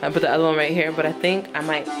 I put the other one right here, but I think I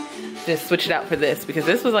might just switch it out for this because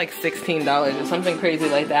this was like $16 or something crazy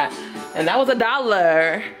like that. And that was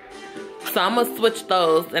 $1. So I'm gonna switch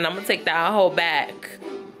those and I'm gonna take that whole bag.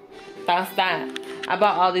 That's that. I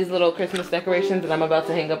bought all these little Christmas decorations that I'm about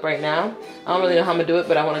to hang up right now. I don't really know how I'm gonna do it,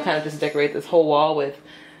 but I wanna kind of just decorate this whole wall with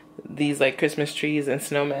these like Christmas trees and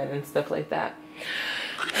snowmen and stuff like that.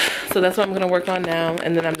 So that's what I'm gonna work on now.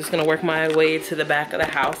 And then I'm just gonna work my way to the back of the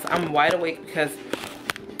house. I'm wide awake because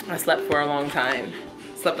I slept for a long time.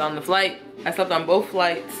 Slept on the flight. I slept on both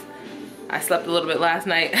flights. I slept a little bit last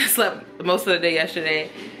night. I slept most of the day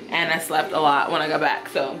yesterday. And I slept a lot when I got back.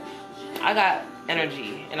 So I got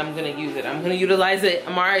energy and I'm gonna use it. I'm gonna utilize it.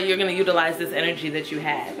 Amara, you're gonna utilize this energy that you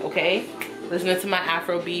had, okay? Listening to my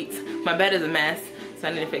Afro beats. My bed is a mess, so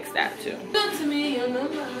I need to fix that too. Good to me on the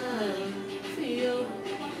line. Feel.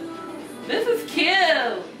 This is cute.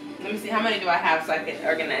 Let me see, how many do I have so I can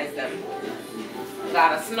organize them?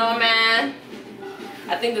 Got a snowman.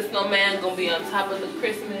 I think the snowman gonna be on top of the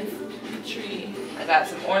Christmas tree. I got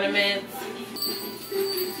some ornaments.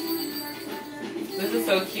 This is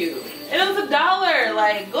so cute. And it was $1.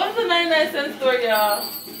 Like, go to the 99-cent store, y'all.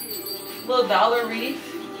 Little dollar wreath.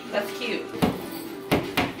 That's cute.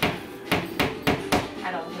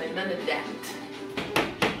 I don't play none of that.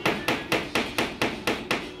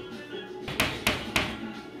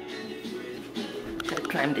 Gotta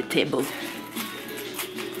climb the table.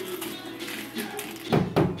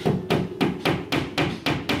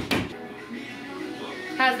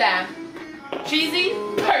 How's that? Cheesy?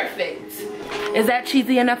 Perfect. Is that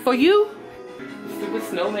cheesy enough for you? Stupid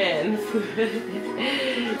snowman. Okay,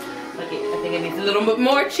 I think it needs a little bit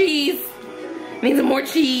more cheese. Needs some more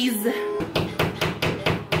cheese.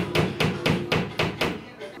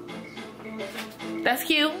 That's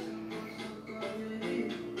cute.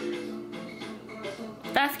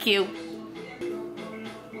 That's cute.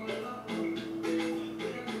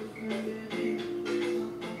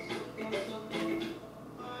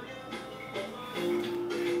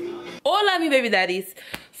 Hola, mi baby daddies.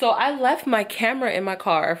 So I left my camera in my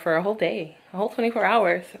car for a whole day, a whole 24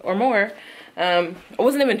 hours or more. I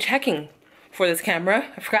wasn't even checking for this camera.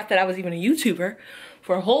 I forgot that I was even a YouTuber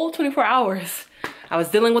for a whole 24 hours. I was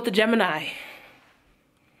dealing with the Gemini.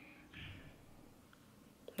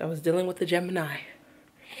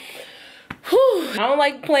 Whew. I don't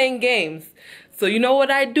like playing games. So you know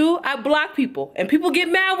what I do? I block people. And people get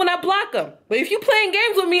mad when I block them. But if you playing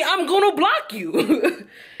games with me, I'm gonna block you.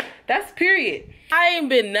 That's period. I ain't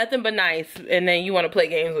been nothing but nice, and then you want to play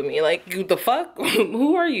games with me. Like, the fuck?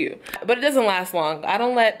 Who are you? But it doesn't last long. I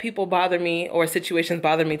don't let people bother me or situations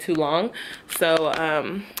bother me too long. So,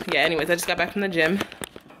 yeah, anyways, I just got back from the gym.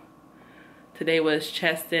 Today was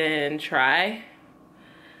chest and tri.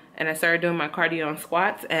 And I started doing my cardio and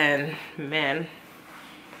squats, and man,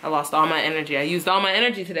 I lost all my energy. I used all my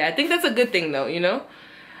energy today. I think that's a good thing though, you know?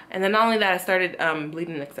 And then not only that, I started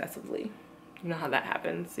bleeding excessively. You know how that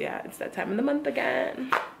happens. Yeah, it's that time of the month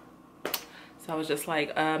again. So I was just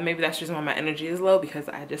like, maybe that's just why my energy is low, because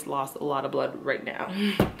I just lost a lot of blood right now.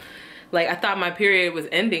 Like, I thought my period was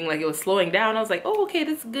ending, like it was slowing down. I was like, oh, okay,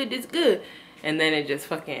 this is good, this is good. And then it just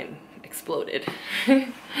fucking exploded. You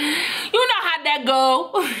know how that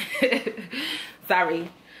go. Sorry.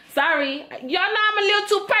 Y'all know I'm a little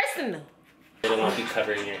too personal. They don't want you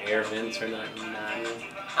covering your air vents or not.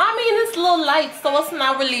 I mean, it's a little light, so it's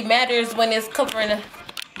not really matters when it's covering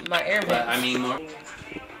my air vents. But I mean, more.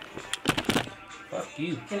 Fuck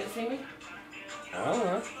you. Can it see me? I don't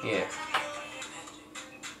know. Yeah.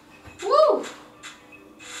 Woo!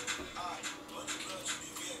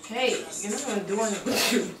 Hey, you're not even doing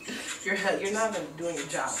what you're not even doing your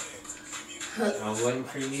job. I was waiting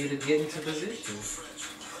for you to get into position.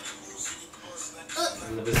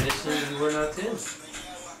 In the position you were not in.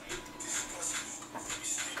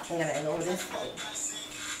 I'm gonna go this way.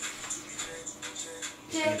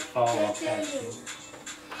 You fall off that shit.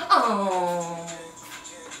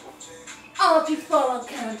 Oh, you fall off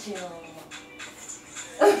count you.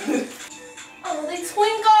 Oh, they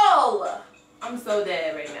twinkle. I'm so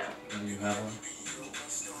dead right now. And you have one?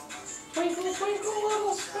 Twinkle, twinkle,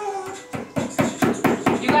 little star.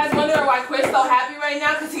 You guys wondering why Chris so happy right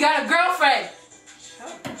now? Because he got a girlfriend.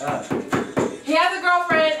 He has a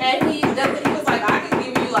girlfriend, and he was like, I can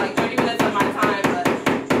give you like 30 minutes of my time, but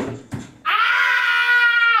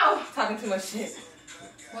ow! Talking too much shit.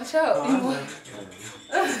 Watch out.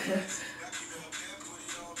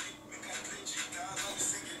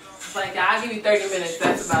 It's like, I'll give you 30 minutes,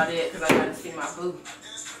 that's about it, because I gotta see my boo.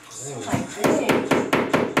 I'm like, dang.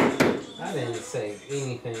 I didn't say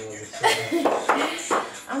anything of the sort.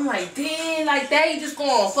 I'm like, dang, like that, you just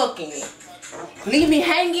gonna fucking leave me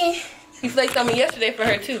hanging? He flaked on me yesterday for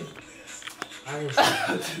her too. I didn't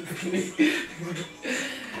say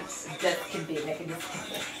That could be, that could be.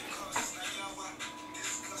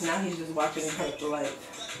 Now he's just watching her with the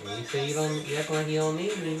lights. well, you say you act like you don't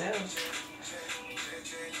need me now.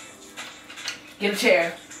 Get a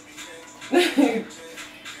chair. And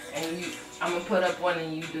I'm gonna put up one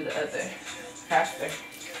and you do the other. Faster.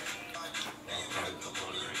 I'll probably put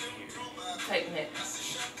one right here. Tighten it.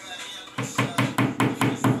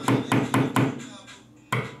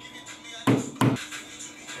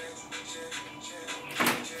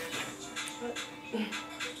 You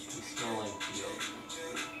smell like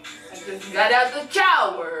deodorant. I just got out the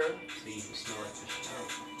shower. See, you smell like the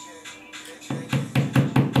shower.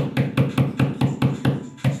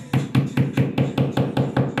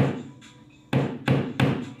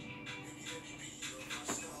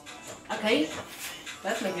 Okay,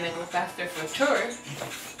 that's making it go faster for sure.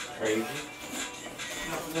 Crazy.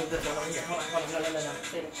 I'm gonna move this one over here. Hold on, no.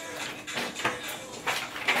 Sit.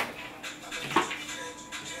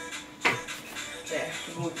 There,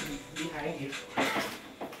 move behind you.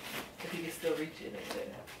 If you can still reach it right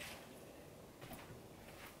there.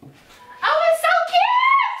 Oh, it's so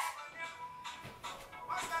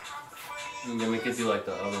cute! And then we could do like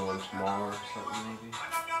the other one smaller or something maybe.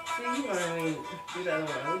 See, you want to do the other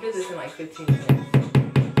one. We did this in like 15 minutes.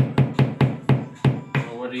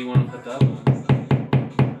 Well, where do you want to put the other one?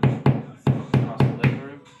 Across the living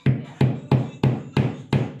room?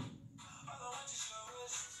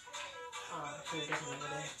 Oh, I should have done it over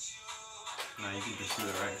there. No, you can just do it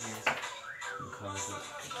right here. And cover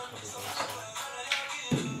both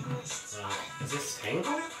sides. Is this tangled?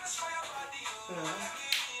 No.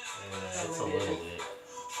 Yeah, it's a little bit.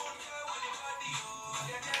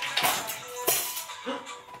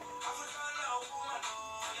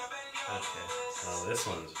 Okay, so this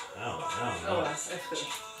one's, I don't know. Oh, that's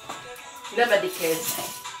good. Nobody cares.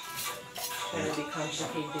 Trying to be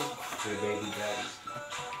complicated. Your baby daddy.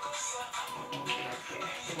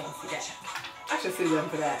 They won't see that. I should sue them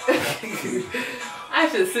for that. I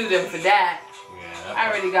should sue them for that. Yeah, I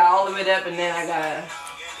already got all of it up and then I got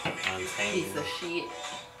a piece untangled. of shit.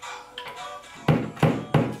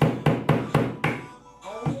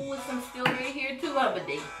 Oh, with some steel right here too,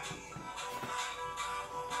 Abadi.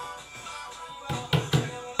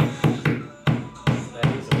 That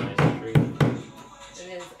is a nice tree. It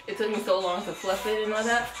is. It took me so long to fluff it and all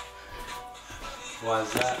that. Why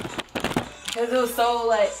is that? Because it was so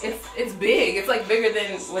like, it's big. It's like bigger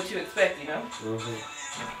than what you expect, you know?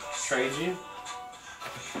 Trade you?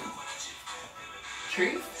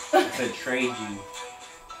 Trees? I said trade you.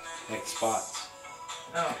 Like spots.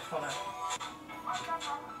 Oh, hold on.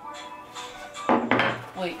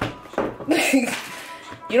 Wait.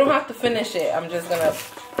 You don't have to finish it. I'm just gonna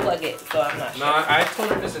plug it, so I'm not sure. No, I told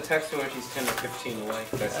her just to text her when she's 10 or 15 away.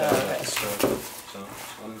 That's Oh, okay. at the store. So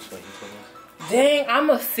I'm just waiting for this. Dang, I'm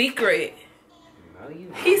a secret. No,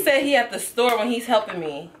 you He said he at the store when he's helping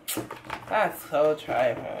me. That's so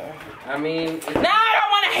trifling. I mean, No, I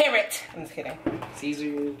don't want to hear it. I'm just kidding. it's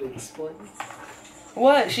easier to explain.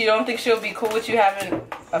 What? She don't think she'll be cool with you having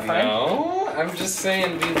a friend? No, I'm just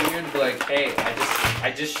saying, be weird. Like, hey,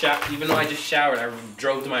 I just showered. Even though I just showered, I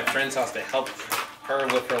drove to my friend's house to help her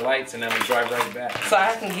with her lights, and then we drive right back. So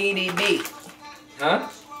I can give you this dick. Huh?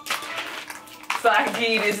 So I can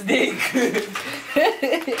give you this dick.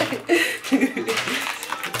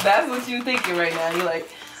 That's what you thinking right now. You're like,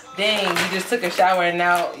 dang, you just took a shower and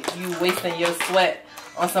now you wasting your sweat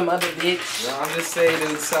on some other bitch. No, I'm just saying it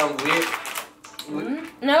would sound weird.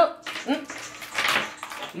 Nope.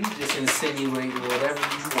 You just insinuate whatever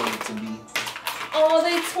you want it to be. Oh,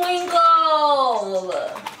 they twinkle.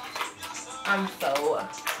 I'm so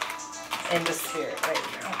in the spirit right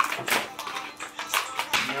now.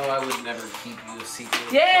 You know I would never keep you a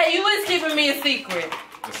secret. Yeah, you was keeping me a secret.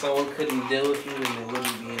 If someone couldn't deal with you, then they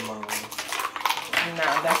wouldn't be in my life.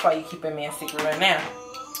 No, that's why you keeping me a secret right now.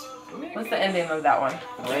 What's the ending of that one?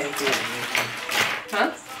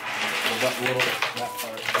 Huh? That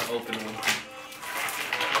part, the open one.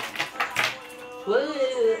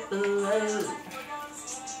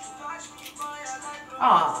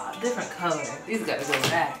 Aw, different color. These gotta go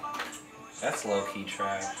back. That's low-key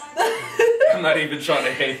trash. I'm not even trying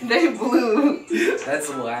to hate. They blue. That's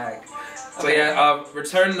whack. So yeah,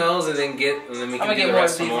 return those and then we can do the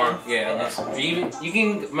rest some more. Yeah, you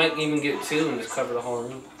might even get 2 and just cover the whole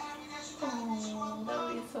room. Oh, that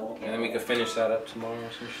would be so good. And then we can finish that up tomorrow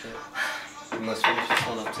or some shit. And let's finish this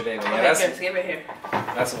one up today. But yeah, Okay, give it here.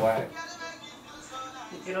 That's whack.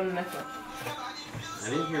 Get on the next one. I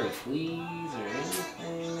didn't hear a please or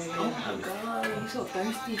anything. Oh my god, you're so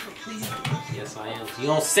thirsty for please. Yes, I am. You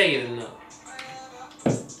don't say it enough.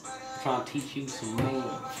 I'm trying to teach you some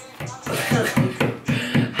more.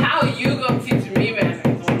 How you gonna teach me manners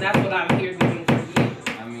when that's what I'm here doing for you?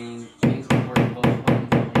 I mean, things can work both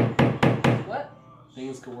ways. What?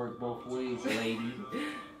 Things can work both ways, lady.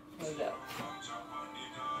 What's up?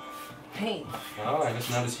 Paint. Oh, I just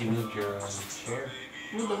noticed you moved your chair.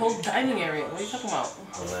 Move the whole dining area. What are you talking about?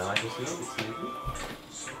 Oh, well, I just noticed it.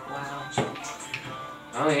 Wow.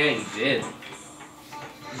 Oh, yeah, you did.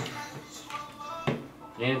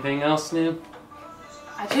 Anything else, Snoop?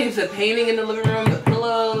 I changed the painting in the living room, the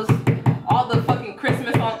pillows, all the fucking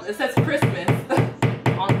Christmas on. It says Christmas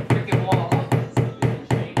on the freaking wall.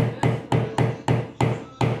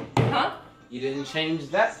 Huh? You didn't change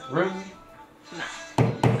that room? No.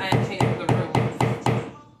 I didn't change the room.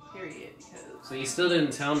 Period. Because So you still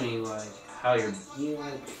didn't tell me like how you're.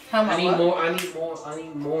 how I need what? more. I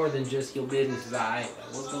need more than just your business. Like,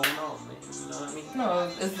 what's going on, man? You know what I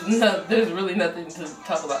mean? No, there's really nothing to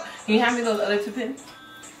talk about. Can you hand me those other 2 pins?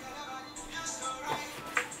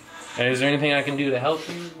 Is there anything I can do to help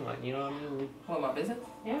you? Like, you know what I mean? What, my business?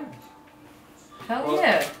 Yeah. Hell Well,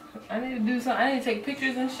 yeah. I need to do some. I need to take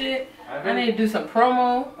pictures and shit. I need to do some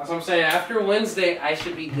promo. That's what I'm saying. After Wednesday, I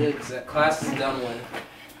should be good because that class is done with.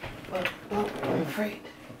 But I'm afraid.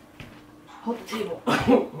 Hold the table.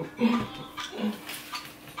 Oh,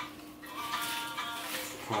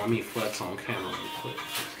 let me flex on camera real quick.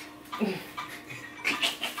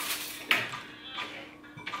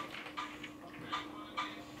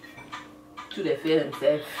 To that feeling,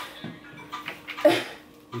 Steph.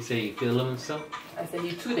 You say you feel himself? I said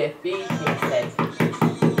you to that feeling, Steph.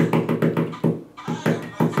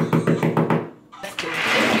 That's good.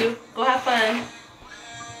 Thank you. Go have fun.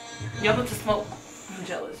 Y'all want to smoke? I'm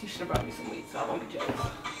jealous. You should have brought me some weed, so I won't be jealous.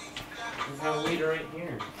 We have a weed right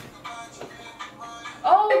here.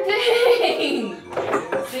 Oh, dang!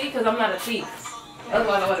 See, because I'm not a thief.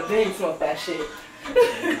 Otherwise, I would have been smoked that shit.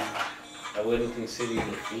 I wouldn't consider you a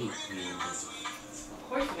thief. Of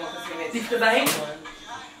course you won't consider me a thief, because I ain't one.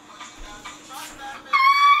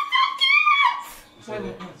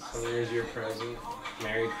 So there's your present.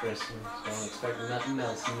 Merry Christmas. Don't expect nothing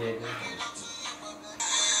else, nigga.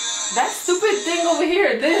 That stupid thing over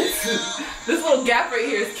here, this little gap right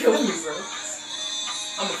here is killing me, bro.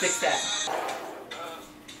 I'm gonna fix that.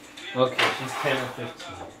 Okay, she's 10 or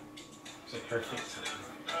 15. It's a perfect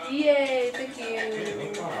time. Yay, thank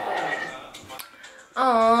you.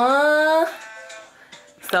 Aww.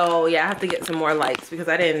 So yeah, I have to get some more lights because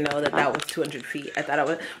I didn't know that was 200 feet. I thought I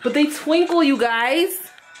would, but they twinkle, you guys.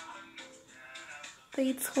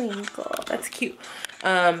 They twinkle. That's cute.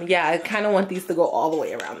 Yeah, I kind of want these to go all the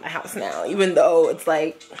way around the house now, even though it's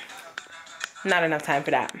like not enough time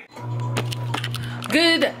for that.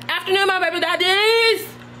 Good afternoon, my baby daddies.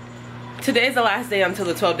 Today's the last day until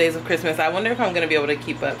the 12 days of Christmas. I wonder if I'm gonna be able to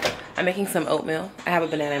keep up. I'm making some oatmeal. I have a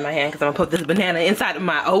banana in my hand because I'm gonna put this banana inside of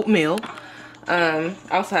my oatmeal. I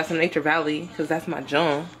also have some Nature Valley because that's my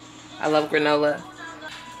jam. I love granola.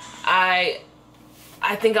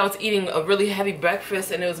 I think I was eating a really heavy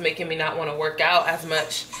breakfast and it was making me not want to work out as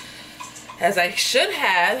much as I should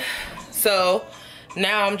have. So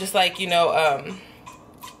now I'm just like, you know,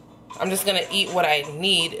 I'm just gonna eat what I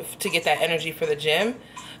need to get that energy for the gym.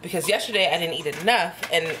 Because yesterday I didn't eat enough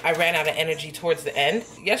and I ran out of energy towards the end.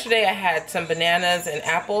 Yesterday I had some bananas and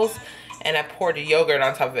apples and I poured yogurt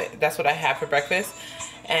on top of it. That's what I had for breakfast.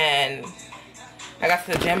 And I got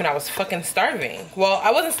to the gym and I was fucking starving. Well,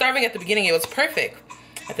 I wasn't starving at the beginning. It was perfect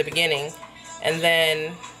at the beginning. And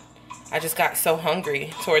then I just got so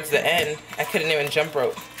hungry towards the end. I couldn't even jump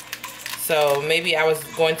rope. So maybe I was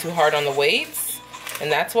going too hard on the weights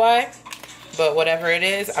and that's why. But whatever it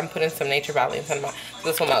is, I'm putting some Nature Valley inside of my...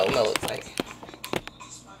 That's what my oatmeal looks like.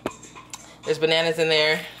 There's bananas in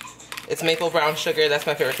there. It's maple brown sugar. That's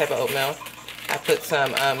my favorite type of oatmeal. I put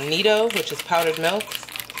some Nido, which is powdered milk,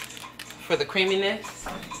 for the creaminess.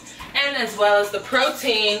 And as well as the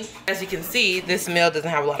protein. As you can see, this meal doesn't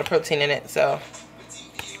have a lot of protein in it, so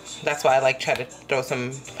that's why I like try to throw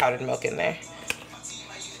some powdered milk in there.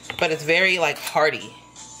 But it's very like hearty.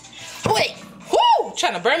 Wait, whoo!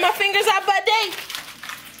 Trying to burn my fingers out by day.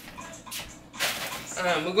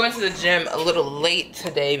 We're going to the gym a little late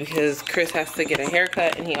today because Chris has to get a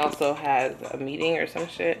haircut and he also has a meeting or some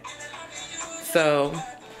shit. So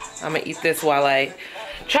I'm gonna eat this while I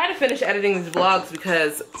try to finish editing these vlogs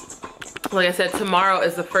because, like I said, tomorrow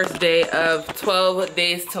is the first day of 12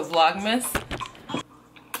 days to Vlogmas.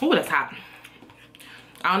 Ooh, that's hot.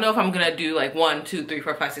 I don't know if I'm gonna do like 1, 2, 3,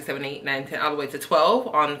 4, 5, 6, 7, 8, 9, 10, all the way to 12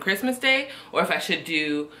 on Christmas Day, or if I should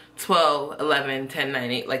do 12, 11, 10,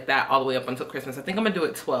 9, 8, like that all the way up until Christmas. I think I'm gonna do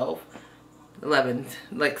it 12, 11,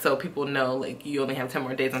 like so people know like you only have 10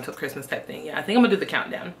 more days until Christmas type thing. Yeah, I think I'm gonna do the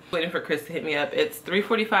countdown. Waiting for Chris to hit me up. It's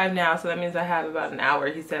 3:45 now, so that means I have about an hour.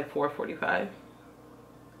 He said 4:45.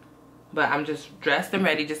 But I'm just dressed and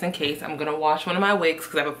ready just in case. I'm gonna wash one of my wigs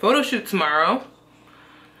because I have a photo shoot tomorrow.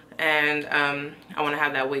 And I want to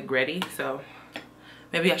have that wig ready, so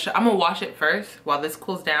maybe I should. I'm gonna wash it first while this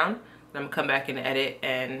cools down. Then I'm gonna come back and edit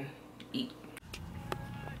and eat.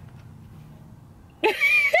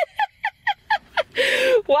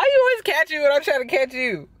 Why you always catch you when I'm trying to catch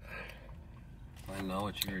you? I know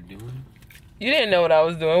what you were doing. You didn't know what I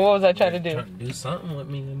was doing. What was I trying to do? Trying to do something with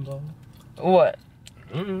me, Limbo. What?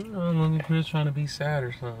 I'm just trying to be sad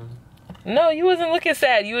or something. No, you wasn't looking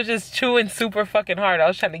sad. You was just chewing super fucking hard. I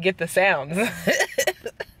was trying to get the sounds.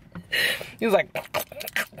 He was like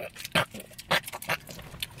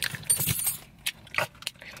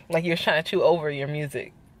you were trying to chew over your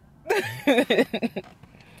music.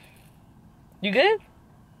 You good?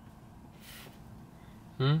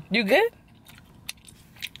 You good?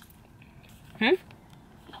 I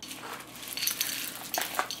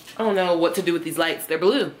don't know what to do with these lights. They're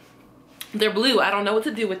blue. They're blue. I don't know what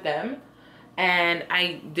to do with them. And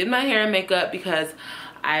I did my hair and makeup because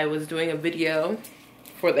I was doing a video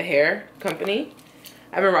for the hair company.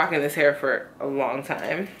 I've been rocking this hair for a long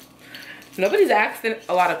time. Nobody's asked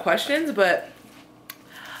a lot of questions, but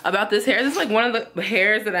about this hair, this is like one of the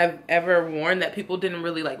hairs that I've ever worn that people didn't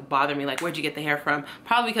really like bother me. Like, where'd you get the hair from?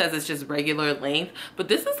 Probably because it's just regular length. But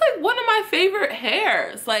this is like one of my favorite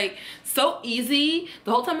hairs. Like, so easy.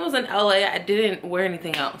 The whole time I was in LA, I didn't wear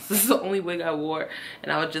anything else. This is the only wig I wore.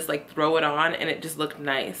 And I would just like throw it on and it just looked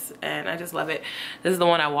nice. And I just love it. This is the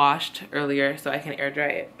one I washed earlier so I can air dry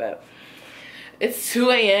it. But it's 2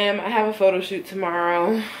 a.m. I have a photo shoot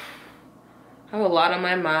tomorrow. I have a lot on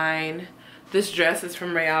my mind. This dress is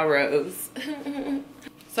from Reyal Rose.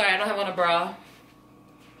 Sorry, I don't have on a bra.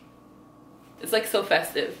 It's like so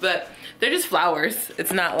festive, but they're just flowers.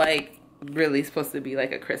 It's not like really supposed to be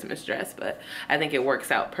like a Christmas dress, but I think it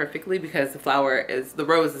works out perfectly because the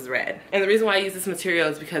rose is red. And the reason why I use this material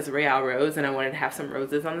is because of Reyal Rose, and I wanted to have some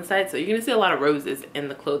roses on the side. So you're gonna see a lot of roses in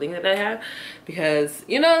the clothing that I have because,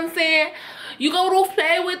 you know what I'm saying? You go to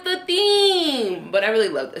play with the theme. But I really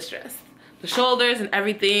love this dress. The shoulders and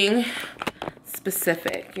everything.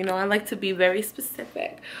 Specific, you know, I like to be very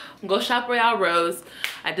specific. Go shop Reyal Rose.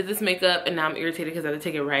 I did this makeup and now I'm irritated because I have to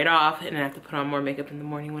take it right off and I have to put on more makeup in the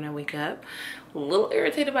morning when I wake up. A little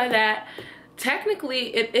irritated by that.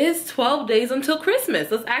 Technically, it is 12 days until Christmas.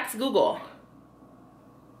 Let's ask Google.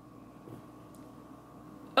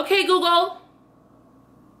 Okay, Google.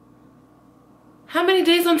 How many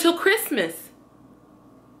days until Christmas?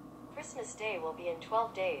 Christmas Day will be in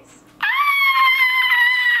 12 days.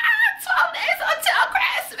 12 days until Christmas.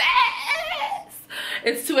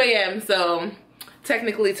 It's 2 a.m. so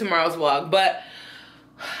technically tomorrow's vlog, but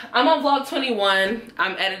I'm on vlog 21.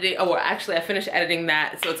 I'm editing, or actually I finished editing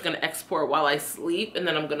that, so it's gonna export while I sleep and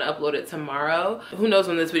then I'm gonna upload it tomorrow. Who knows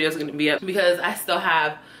when this video is gonna be up because I still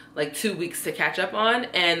have like 2 weeks to catch up on,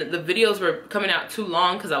 and the videos were coming out too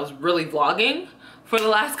long because I was really vlogging for the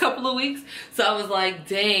last couple of weeks. So I was like,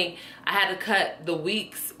 dang, I had to cut the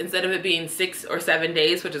weeks. Instead of it being 6 or 7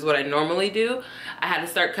 days, which is what I normally do, I had to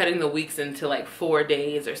start cutting the weeks into like 4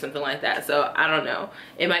 days or something like that. So I don't know.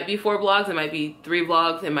 It might be 4 vlogs, it might be 3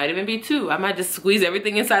 vlogs, it might even be 2. I might just squeeze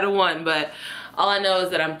everything inside of one, but all I know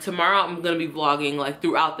is that tomorrow I'm gonna be vlogging like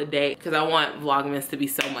throughout the day because I want Vlogmas to be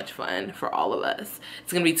so much fun for all of us.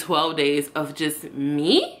 It's gonna be 12 days of just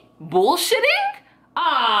me bullshitting.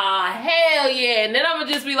 Ah, hell yeah. And then I'm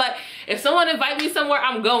gonna just be like, If someone invite me somewhere,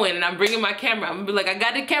 I'm going and I'm bringing my camera. I'm gonna be like, I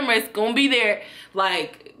got the camera, it's gonna be there.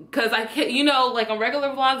 Like, cause I can't, you know, like on regular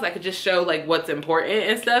vlogs, I could just show like what's important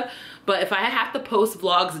and stuff. But if I have to post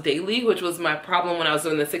vlogs daily, which was my problem when I was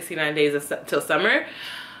doing the 69 days till summer,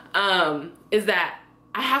 is that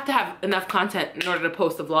I have to have enough content in order to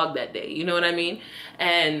post a vlog that day. You know what I mean?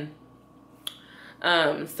 And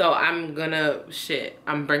so I'm gonna,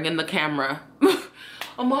 I'm bringing the camera.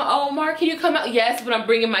 Oh, Mark, can you come out? Yes, but I'm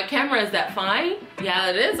bringing my camera. Is that fine? Yeah,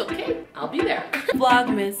 it is. Okay, I'll be there.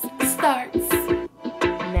 Vlogmas starts.